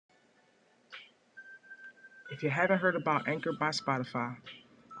If you haven't heard about Anchor by Spotify,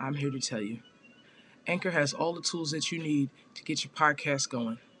 I'm here to tell you. Anchor has all the tools that you need to get your podcast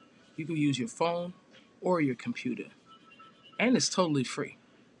going. You can use your phone or your computer, and it's totally free.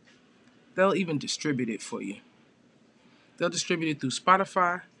 They'll even distribute it for you. They'll distribute it through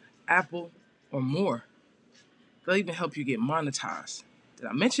Spotify, Apple, or more. They'll even help you get monetized. Did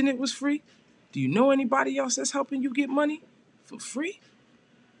I mention it was free? Do you know anybody else that's helping you get money for free?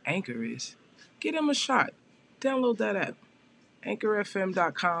 Anchor is. Give them a shot. Download that app.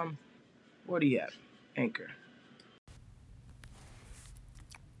 AnchorFM.com or the app. Anchor.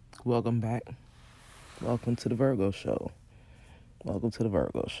 Welcome back. Welcome to the Virgo Show. Welcome to the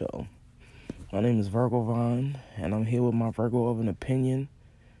Virgo Show. My name is Virgo Vaughn, and I'm here with my Virgo of an opinion.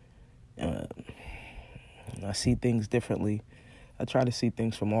 I see things differently. I try to see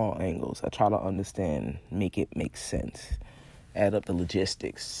things from all angles. I try to understand, make it make sense, add up the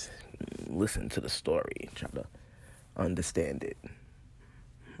logistics, listen to the story, try to understand it.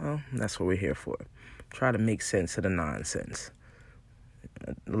 Well, that's what we're here for. Try to make sense of the nonsense.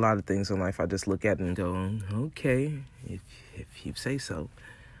 A lot of things in life I just look at and go, okay, if you say so.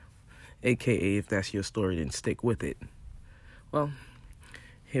 AKA, if that's your story, then stick with it. Well,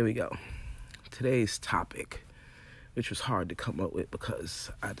 here we go. Today's topic, which was hard to come up with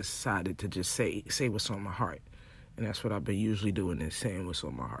because I decided to just say what's on my heart. And that's what I've been usually doing, is saying what's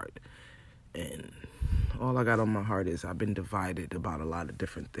on my heart. And all I got on my heart is I've been divided about a lot of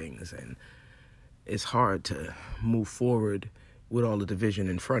different things. And it's hard to move forward with all the division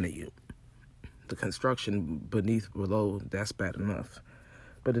in front of you. The construction below, that's bad enough.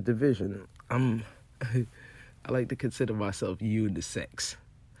 But the division, I like to consider myself unisex.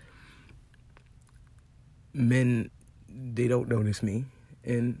 Men, they don't notice me,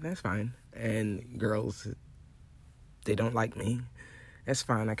 and that's fine. And girls, they don't like me. That's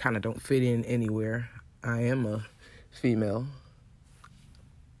fine. I kind of don't fit in anywhere. I am a female.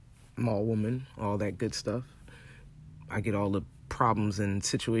 I'm all woman, all that good stuff. I get all the problems and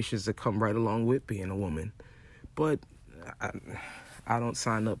situations that come right along with being a woman. But I don't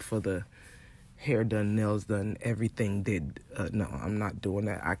sign up for the hair done, nails done, everything did. No, I'm not doing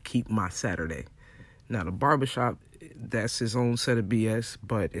that. I keep my Saturday. Now, the barbershop, that's his own set of BS,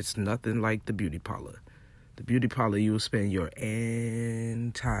 but it's nothing like the beauty parlor. The beauty parlor, you will spend your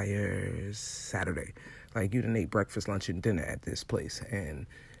entire Saturday. Like, you done ate breakfast, lunch, and dinner at this place. And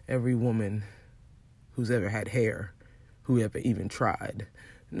every woman who's ever had hair, who ever even tried,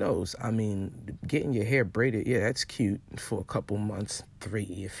 knows. I mean, getting your hair braided, yeah, that's cute for a couple months, 3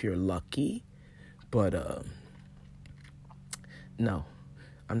 if you're lucky. But, no,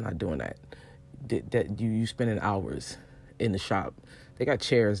 I'm not doing that. That you spending hours in the shop. They got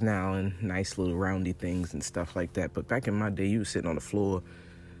chairs now and nice little roundy things and stuff like that. But back in my day, you were sitting on the floor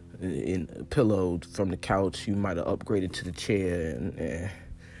in a pillow from the couch. You might have upgraded to the chair. And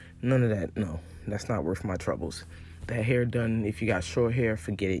none of that. No, that's not worth my troubles. That hair done, if you got short hair,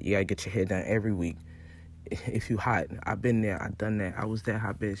 forget it. You got to get your hair done every week. If you hot, I've been there. I've done that. I was that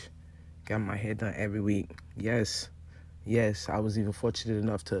hot bitch. Got my hair done every week. Yes, I was even fortunate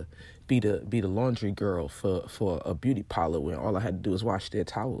enough to be the laundry girl for a beauty parlor where all I had to do was wash their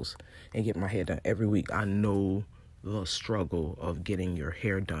towels and get my hair done every week. I know the struggle of getting your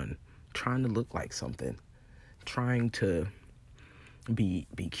hair done, trying to look like something, trying to be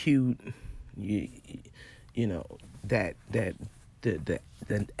cute. You know that the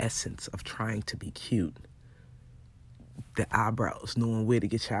essence of trying to be cute. The eyebrows, knowing where to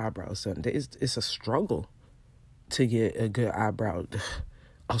get your eyebrows done. It's a struggle to get a good eyebrow.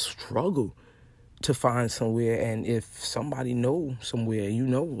 A struggle to find somewhere, and if somebody know somewhere, a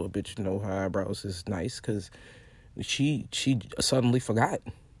bitch know her eyebrows is nice, because she suddenly forgot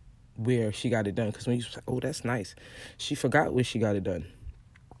where she got it done, because when you say, oh, that's nice, she forgot where she got it done.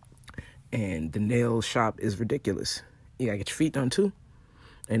 And the nail shop is ridiculous. You gotta get your feet done too.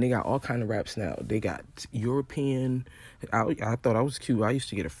 And they got all kind of wraps now. They got European. I thought I was cute. I used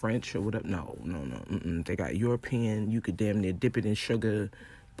to get a French or whatever. No. They got European. You could damn near dip it in sugar,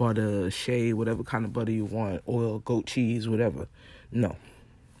 butter, shea, whatever kind of butter you want, oil, goat cheese, whatever. No,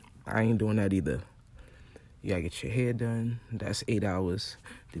 I ain't doing that either. You gotta get your hair done. That's 8 hours.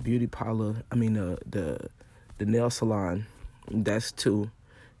 The beauty parlor, the nail salon, that's 2,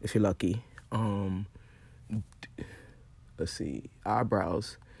 if you're lucky. Let's see,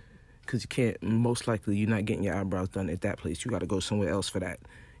 eyebrows, because most likely you're not getting your eyebrows done at that place. You got to go somewhere else for that.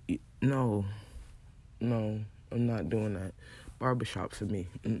 No, I'm not doing that. Barbershop for me.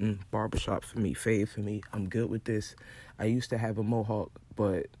 Barbershop for me. Fade for me. I'm good with this. I used to have a mohawk,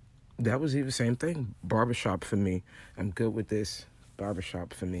 but that was even the same thing. Barbershop for me. I'm good with this.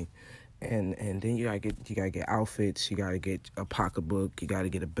 Barbershop for me. And then you gotta get outfits, you gotta get a pocketbook, you gotta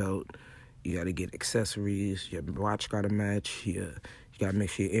get a belt, you gotta get accessories, your watch gotta match, you gotta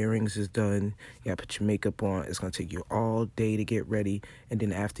make sure your earrings is done, you gotta put your makeup on. It's gonna take you all day to get ready, and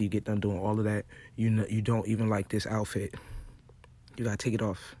then after you get done doing all of that, you don't even like this outfit. You gotta take it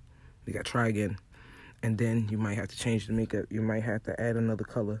off. You gotta try again. And then you might have to change the makeup. You might have to add another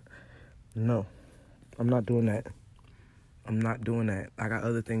color. No, I'm not doing that. I'm not doing that. I got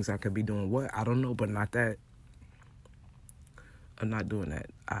other things I could be doing. What? I don't know, but not that. I'm not doing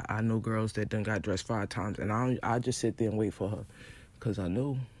that. I know girls that done got dressed 5 times, and I just sit there and wait for her, because I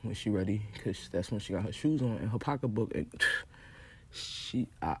know when she ready, because that's when she got her shoes on and her pocketbook. And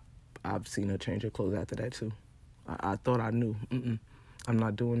I've seen her change her clothes after that, too. I thought I knew. I'm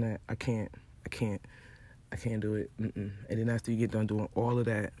not doing that. I can't do it. And then after you get done doing all of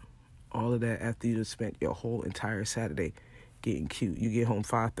that after you just spent your whole entire Saturday getting cute, you get home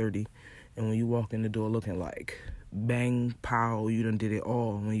 5:30, and when you walk in the door looking like bang, pow, you done did it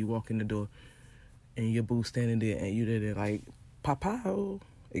all. When you walk in the door and your boo standing there and you did it like pow,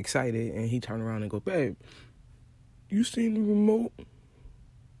 excited, and he turn around and go, babe, you seen the remote?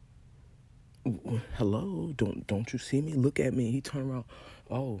 Hello, don't you see me? Look at me. He turn around,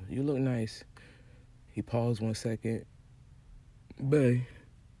 oh, you look nice. He paused 1 second. Babe,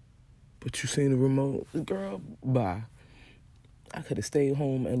 but you seen the remote? Girl, bye. I could have stayed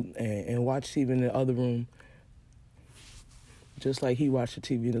home and watched TV in the other room, just like he watched the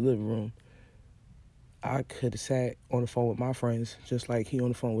TV in the living room. I could have sat on the phone with my friends, just like he on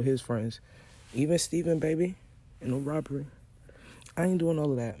the phone with his friends. Even Steven, baby, no robbery. I ain't doing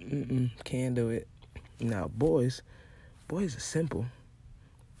all of that. Can't do it. Now, boys are simple.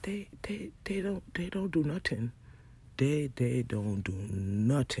 They don't do nothing. They don't do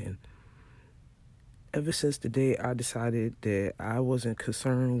nothing. Ever since the day I decided that I wasn't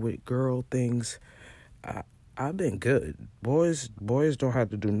concerned with girl things, I've been good. Boys don't have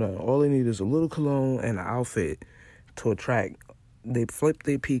to do nothing. All they need is a little cologne and an outfit to attract. They flip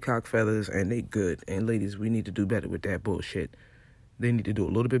their peacock feathers and they good. And ladies, we need to do better with that bullshit. They need to do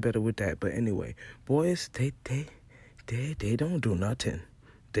a little bit better with that. But anyway, boys, they don't do nothing.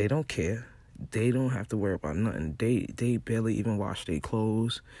 They don't care. They don't have to worry about nothing. They barely even wash their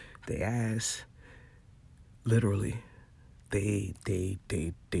clothes, their ass. Literally, they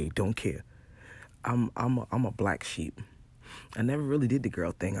don't care. I'm a black sheep. I never really did the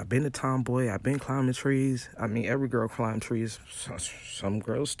girl thing. I've been a tomboy. I've been climbing trees. I mean, every girl climbs trees. Some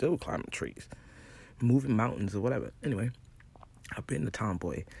girls still climbing trees, moving mountains or whatever. Anyway, I've been a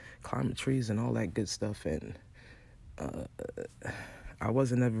tomboy, climbing trees and all that good stuff. And I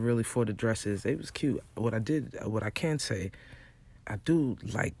wasn't ever really for the dresses. It was cute. What I can say, I do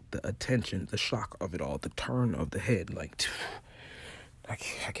like the attention, the shock of it all, the turn of the head. Like,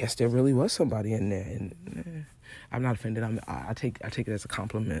 I guess there really was somebody in there, and I'm not offended. I take it as a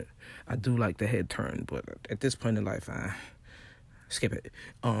compliment. I do like the head turn, but at this point in life, I skip it.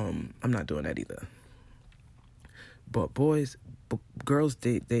 I'm not doing that either. But girls,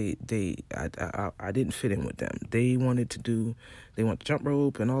 I didn't fit in with them. They wanted to jump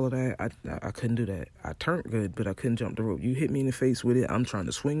rope and all of that. I couldn't do that. I turned good, but I couldn't jump the rope. You hit me in the face with it, I'm trying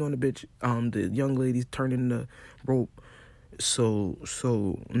to swing on the bitch. The young lady turning the rope. So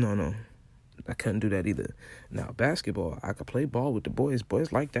no, I couldn't do that either. Now basketball, I could play ball with the boys.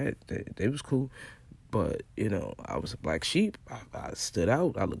 Boys like that. They was cool. But, I was a black sheep. I stood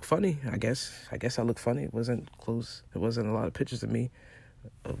out. I looked funny, I guess. I looked funny. It wasn't close. It wasn't a lot of pictures of me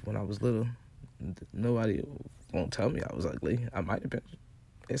when I was little. Nobody won't tell me I was ugly. I might have been.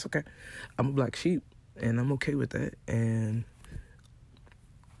 It's okay. I'm a black sheep, and I'm okay with that. And,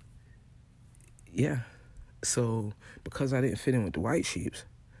 yeah. So, because I didn't fit in with the white sheeps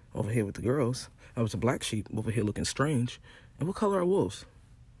over here with the girls, I was a black sheep over here looking strange. And what color are wolves?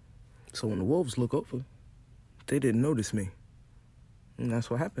 So when the wolves look over, they didn't notice me. And that's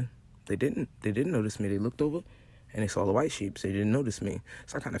what happened. They didn't notice me. They looked over and they saw the white sheep. They didn't notice me.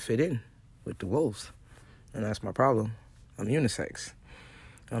 So I kind of fit in with the wolves. And that's my problem. I'm unisex.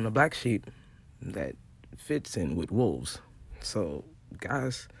 I'm the black sheep that fits in with wolves. So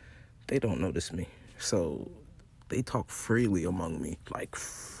guys, they don't notice me. So they talk freely among me. Like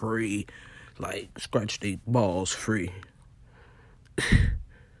free. Like scratch their balls free.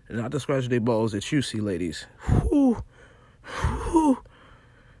 Not to scratch their balls that you see, ladies. Whew.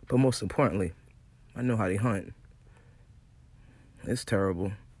 But most importantly, I know how they hunt. It's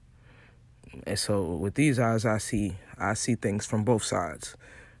terrible. And so with these eyes, I see things from both sides.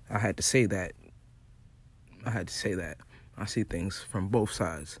 I had to say that. I see things from both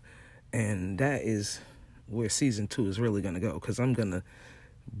sides. And that is where season 2 is really going to go. Because I'm going to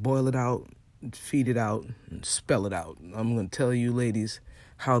boil it out, feed it out, and spell it out. I'm going to tell you, ladies,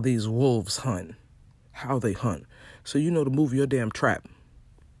 how these wolves hunt, how they hunt. So you know to move your damn trap.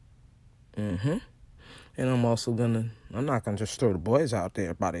 And I'm also I'm not going to just throw the boys out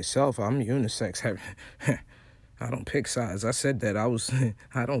there by themselves. I'm unisex. I don't pick sides. I said that.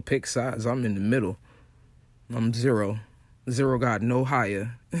 I don't pick sides. I'm in the middle. I'm zero. Zero got no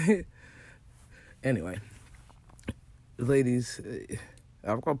higher. Anyway, ladies,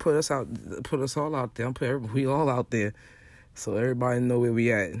 I'm going to put us all out there. We all out there so everybody know where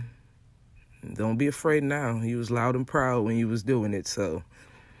we at. Don't be afraid now. You was loud and proud when you was doing it, so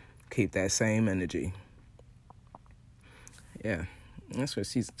keep that same energy. Yeah, that's where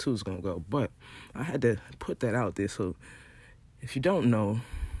season 2 is going to go. But I had to put that out there, so if you don't know,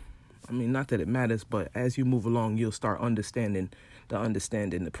 I mean, not that it matters, but as you move along, you'll start understanding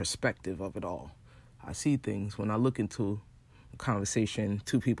the perspective of it all. I see things when I look into a conversation,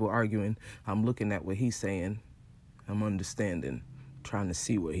 two people arguing, I'm looking at what he's saying, I'm understanding, trying to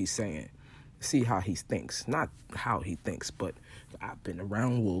see what he's saying, see how he thinks, not how he thinks, but I've been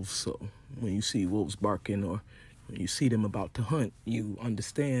around wolves, so when you see wolves barking or when you see them about to hunt, you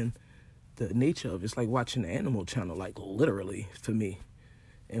understand the nature of it. It's like watching the Animal Channel, like literally for me.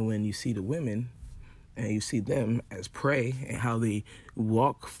 And when you see the women and you see them as prey and how they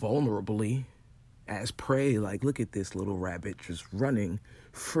walk vulnerably as prey, like look at this little rabbit just running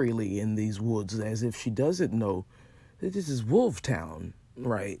freely in these woods as if she doesn't know that this is Wolf Town,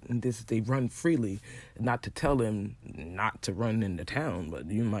 right? And they run freely, not to tell them not to run in the town, but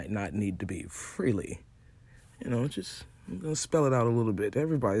you might not need to be freely. I'm going to spell it out a little bit.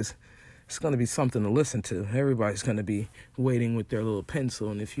 It's going to be something to listen to. Everybody's going to be waiting with their little pencil,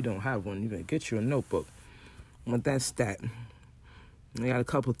 and if you don't have one, you better get you a notebook. But that's that. I got a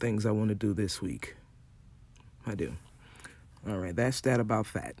couple things I want to do this week. I do. All right, that's that about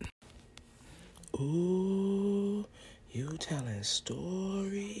fat. Ooh, you telling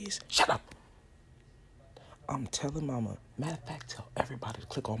stories. Shut up. I'm telling mama. Matter of fact, tell everybody to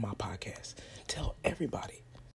click on my podcast. Tell everybody.